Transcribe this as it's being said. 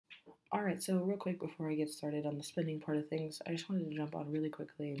Alright, so real quick before I get started on the spending part of things, I just wanted to jump on really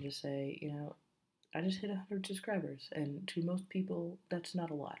quickly and just say, I just hit 100 subscribers, and to most people, that's not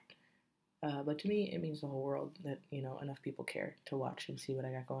a lot. But to me, it means the whole world that, enough people care to watch and see what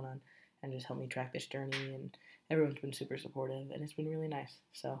I got going on and just help me track this journey. And everyone's been super supportive, and it's been really nice.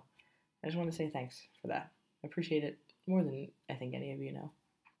 So I just want to say thanks for that. I appreciate it more than I think any of you know.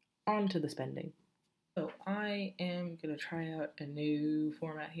 On to the spending. So I am going to try out a new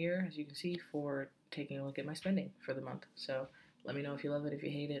format here, as you can see, for taking a look at my spending for the month. So let me know if you love it, if you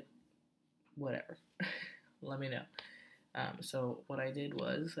hate it, whatever. Let me know. So what I did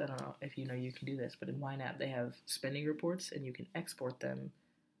was, I don't know if you know you can do this, but in YNAB they have spending reports and you can export them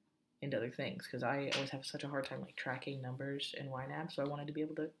into other things, because I always have such a hard time like tracking numbers in YNAB, so I wanted to be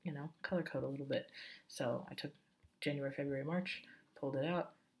able to, color code a little bit. So I took January, February, March, pulled it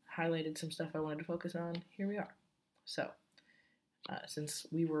out, highlighted some stuff I wanted to focus on. Here we are. So since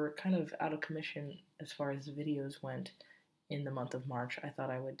we were kind of out of commission as far as videos went in the month of March, I thought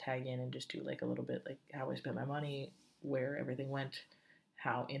I would tag in and just do like a little bit like how I spent my money, where everything went,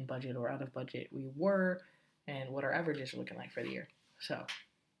 how in budget or out of budget we were, and what our averages are looking like for the year. So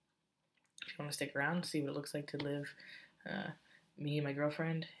if you want to stick around, see what it looks like to live, me and my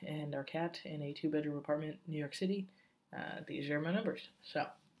girlfriend and our cat in a 2-bedroom apartment in New York City, these are my numbers. So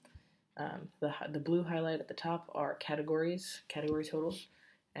the blue highlight at the top are category totals,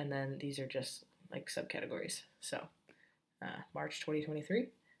 and then these are just like subcategories. So March 2023,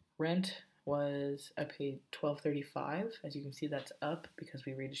 rent was I paid $12.35. As you can see, that's up because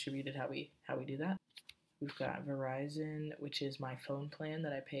we redistributed how we do that. We've got Verizon, which is my phone plan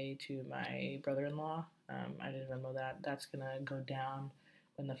that I pay to my brother-in-law. I didn't Venmo that. That's gonna go down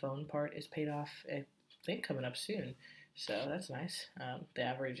when the phone part is paid off. I think coming up soon, so that's nice. The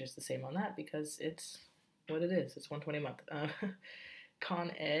average is the same on that because it's what it is. It's $120 a month.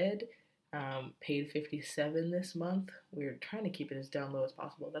 Con Ed. Paid $57 this month. We're trying to keep it as down low as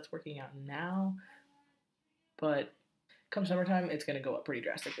possible. That's working out now, but come summertime, it's going to go up pretty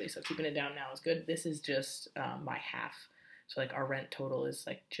drastically. So keeping it down now is good. This is just my half. So like our rent total is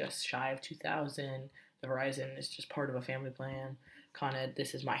like just shy of $2,000. The Verizon is just part of a family plan. Con Ed,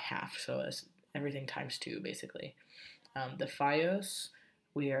 this is my half. So it's everything times 2 basically. The FiOS,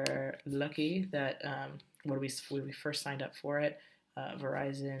 we are lucky that when we first signed up for it,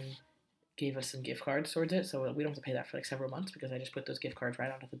 Verizon gave us some gift cards towards it, so we don't have to pay that for like several months because I just put those gift cards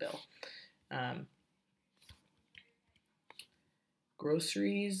right onto the bill.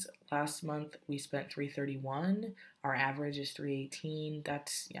 Groceries, last month we spent $331. Our average is $318.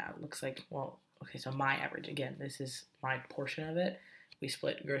 That's, yeah, it looks like, well, okay, so my average, again, this is my portion of it. We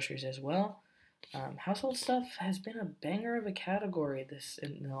split groceries as well. Household stuff has been a banger of a category this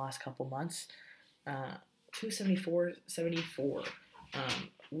in the last couple months. $274.74.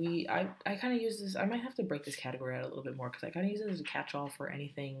 I kind of use this. I might have to break this category out a little bit more because I kind of use it as a catch-all for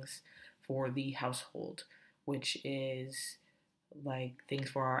anythings for the household, which is like things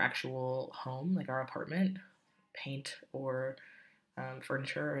for our actual home, like our apartment, paint or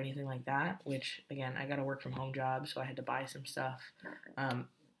furniture or anything like that. Which again, I got a work from home job, so I had to buy some stuff.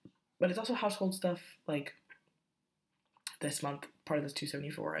 But it's also household stuff. Like this month, part of this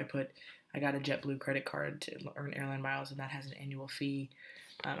 274, I got a JetBlue credit card to earn airline miles, and that has an annual fee.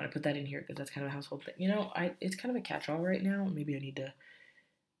 I put that in here because that's kind of a household thing. It's kind of a catch-all right now. Maybe I need to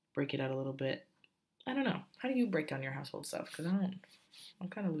break it out a little bit. I don't know. How do you break down your household stuff? Because I'm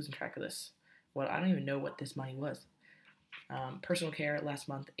kind of losing track of this. Well, I don't even know what this money was. Personal care last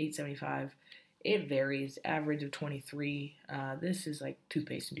month, $875. It varies. Average of $23. This is like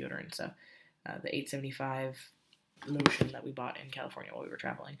toothpaste and deodorant. So the $875 lotion that we bought in California while we were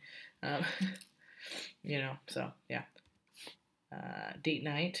traveling. So yeah. Date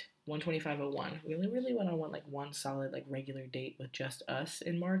night, $125.01. We only really went on one solid like regular date with just us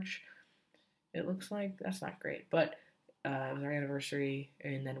in March. It looks like that's not great, but it was our anniversary,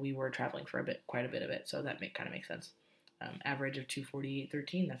 and then we were traveling for quite a bit of it, so that kind of makes sense. Average of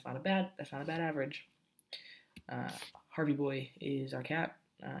 $248.13. That's not a bad average. Harvey Boy is our cat.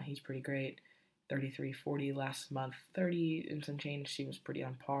 He's pretty great. $33.40 last month. 30 and some change. She was pretty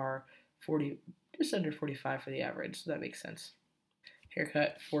on par. 40, just under 45 for the average, so that makes sense.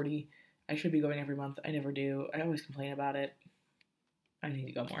 Haircut, $40. I should be going every month. I never do. I always complain about it. I need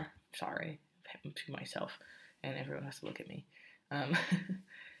to go more. Sorry to myself, and everyone has to look at me.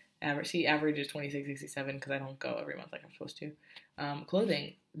 Average is $26.67 because I don't go every month like I'm supposed to.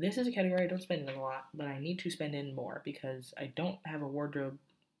 Clothing. This is a category I don't spend in a lot, but I need to spend in more because I don't have a wardrobe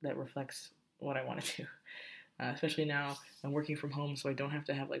that reflects what I want to do. Especially now I'm working from home, so I don't have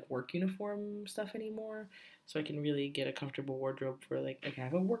to have like work uniform stuff anymore. so I can really get a comfortable wardrobe for like I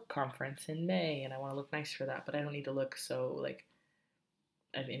have a work conference in May and I want to look nice for that, but I don't need to look so like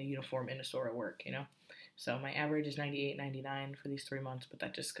I'm in a uniform in a store at work, you know? So my average is $98.99 for these 3 months, but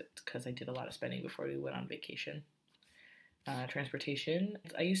that just because I did a lot of spending before we went on vacation. Transportation.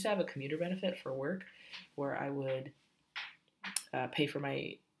 I used to have a commuter benefit for work where I would pay for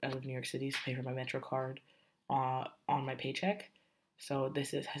my, I live in New York City, so pay for my Metro card on my paycheck. So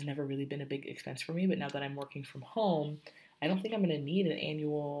has never really been a big expense for me, but now that I'm working from home, I don't think I'm going to need an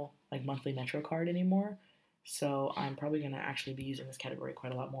annual, like monthly Metro card anymore. So I'm probably going to actually be using this category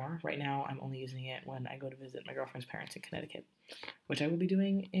quite a lot more. Right now, I'm only using it when I go to visit my girlfriend's parents in Connecticut, which I will be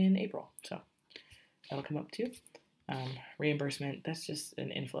doing in April. So that'll come up too. Reimbursement, that's just an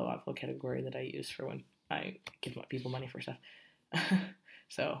inflow-outflow category that I use for when I give people money for stuff.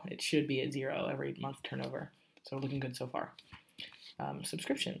 So it should be at 0 every month turnover. So looking good so far.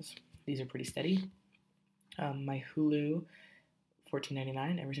 Subscriptions, these are pretty steady. My Hulu,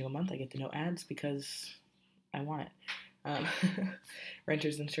 $14.99 every single month. I get the no ads because I want it.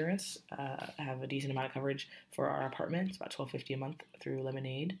 Renter's insurance, I have a decent amount of coverage for our apartment. It's about $12.50 a month through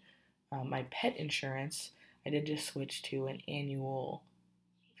Lemonade. My pet insurance, I did just switch to an annual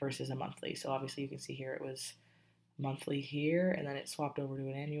versus a monthly. So obviously you can see here it was monthly here, and then it swapped over to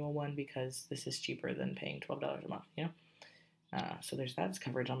an annual one because this is cheaper than paying $12 a month, you know? So there's that. It's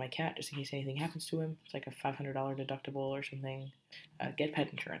coverage on my cat just in case anything happens to him. It's like a $500 deductible or something. Get pet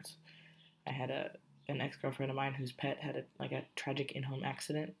insurance. I had an ex-girlfriend of mine whose pet had a tragic in-home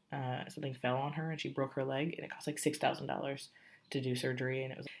accident. Something fell on her and she broke her leg, and it cost like $6,000 to do surgery.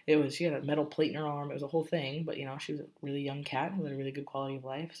 And she had a metal plate in her arm. It was a whole thing, but you know, she was a really young cat who had a really good quality of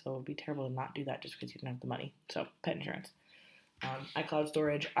life. So it would be terrible to not do that just because you didn't have the money. So pet insurance. iCloud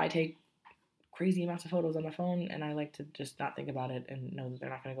storage. I take crazy amounts of photos on my phone, and I like to just not think about it and know that they're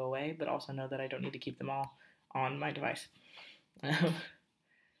not going to go away, but also know that I don't need to keep them all on my device.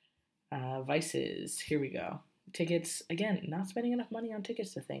 Vices, here we go. Tickets, again, not spending enough money on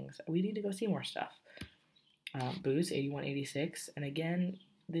tickets to things. We need to go see more stuff. Booze, $81.86, and again,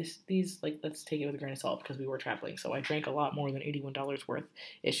 these like, let's take it with a grain of salt because we were traveling, so I drank a lot more than $81 worth.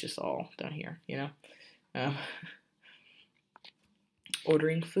 It's just all down here, you know?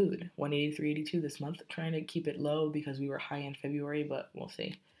 Ordering food, $183.82 this month. Trying to keep it low because we were high in February, but we'll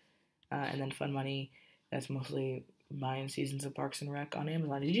see. And then Fun Money, that's mostly buying seasons of Parks and Rec on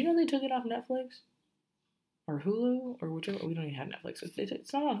Amazon. Did you know they took it off Netflix? Or Hulu? Or whichever? We don't even have Netflix.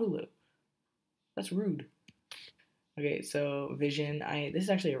 It's not on Hulu. That's rude. Okay, so Vision. This is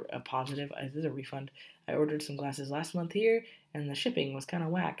actually a positive. This is a refund. I ordered some glasses last month here, and the shipping was kind of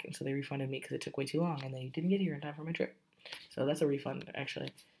whack, and so they refunded me because it took way too long, and they didn't get here in time for my trip. So that's a refund,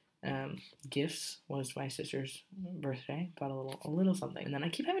 actually. Gifts was my sister's birthday. Bought a little something. And then I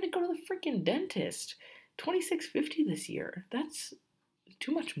keep having to go to the freaking dentist. $26.50 this year. That's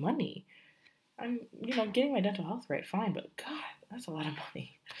too much money. I'm, getting my dental health right, fine, but God, that's a lot of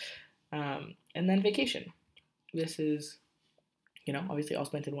money. And then vacation. This is, obviously all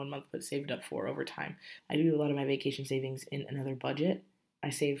spent in 1 month, but saved up for over time. I do a lot of my vacation savings in another budget. I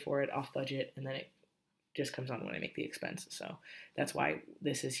save for it off budget, and then it just comes on when I make the expense. So that's why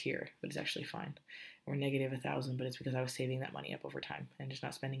this is here, but it's actually fine. We're negative $1,000, but it's because I was saving that money up over time and just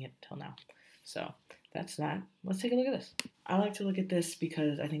not spending it until now. So that's that. Let's take a look at this. I like to look at this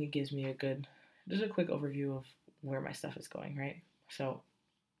because I think it gives me just a quick overview of where my stuff is going, right? So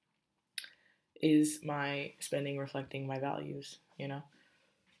is my spending reflecting my values,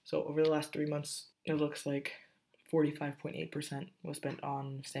 So over the last 3 months, it looks like 45.8% was spent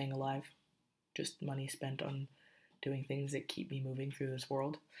on staying alive. Just money spent on doing things that keep me moving through this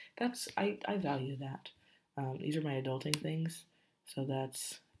world. I value that. These are my adulting things. So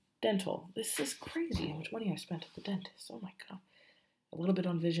that's dental. This is crazy how much money I spent at the dentist. Oh my God. A little bit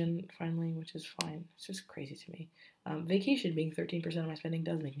on vision, finally, which is fine. It's just crazy to me. Vacation being 13% of my spending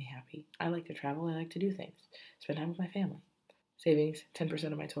does make me happy. I like to travel. I like to do things. Spend time with my family. Savings,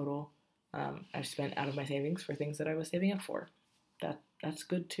 10% of my total. I've spent out of my savings for things that I was saving up for. That's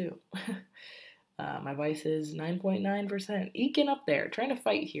good too. My vice is 9.9%. Eking up there. Trying to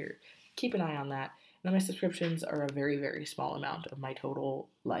fight here. Keep an eye on that. And then my subscriptions are a very, very small amount of my total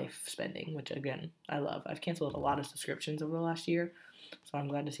life spending, which again, I love. I've canceled a lot of subscriptions over the last year, so I'm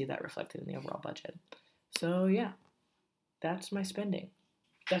glad to see that reflected in the overall budget. So yeah, that's my spending.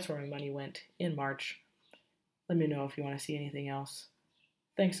 That's where my money went in March. Let me know if you want to see anything else.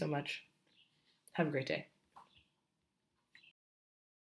 Thanks so much. Have a great day.